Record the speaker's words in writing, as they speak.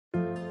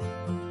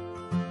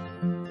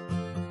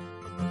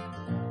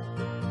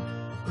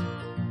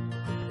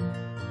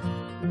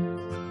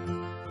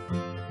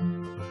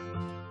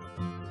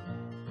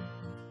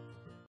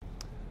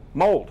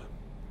Mold.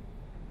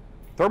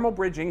 Thermal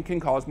bridging can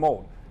cause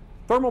mold.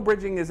 Thermal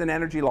bridging is an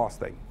energy loss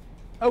thing.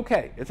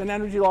 Okay, it's an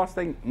energy loss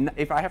thing.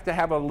 If I have to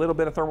have a little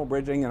bit of thermal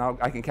bridging, and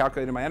I can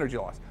calculate in my energy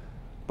loss.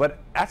 But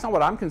that's not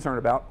what I'm concerned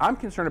about. I'm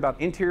concerned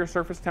about interior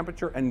surface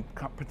temperature and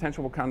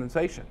potential for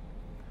condensation.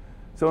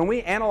 So when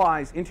we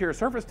analyze interior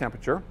surface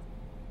temperature,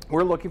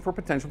 we're looking for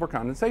potential for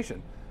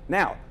condensation.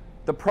 Now,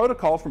 the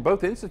protocols from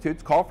both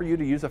institutes call for you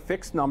to use a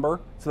fixed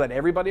number so that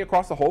everybody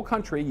across the whole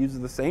country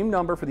uses the same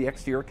number for the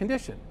exterior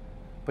condition.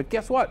 But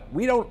guess what?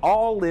 We don't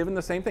all live in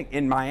the same thing.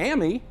 In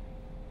Miami,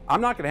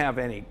 I'm not going to have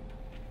any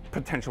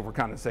potential for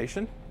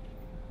condensation,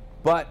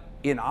 but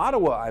in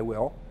Ottawa I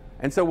will.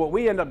 And so what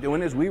we end up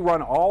doing is we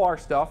run all our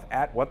stuff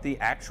at what the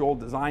actual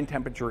design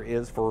temperature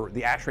is for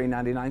the ASHRAE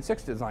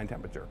 99.6 design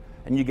temperature.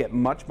 And you get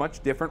much,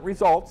 much different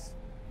results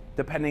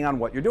depending on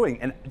what you're doing.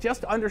 And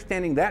just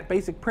understanding that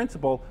basic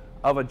principle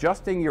of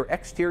adjusting your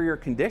exterior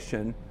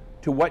condition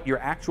to what your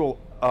actual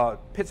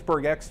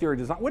Pittsburgh exterior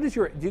design, does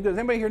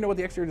anybody here know what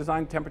the exterior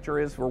design temperature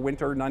is for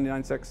winter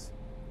 99.6?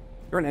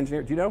 You're an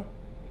engineer, do you know?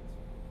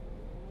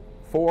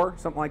 4,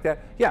 something like that?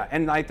 Yeah,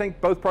 and I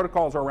think both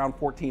protocols are around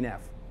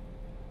 14F.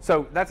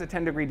 So that's a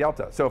 10-degree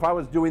delta. So if I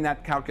was doing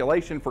that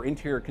calculation for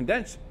interior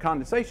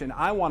condensation,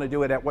 I want to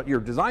do it at what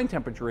your design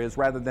temperature is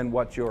rather than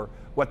what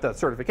the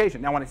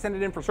certification. Now when I send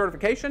it in for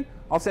certification,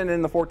 I'll send it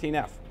in the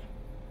 14F.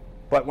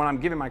 But when I'm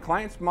giving my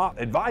clients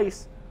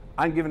advice,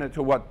 I'm giving it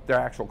to what their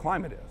actual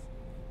climate is.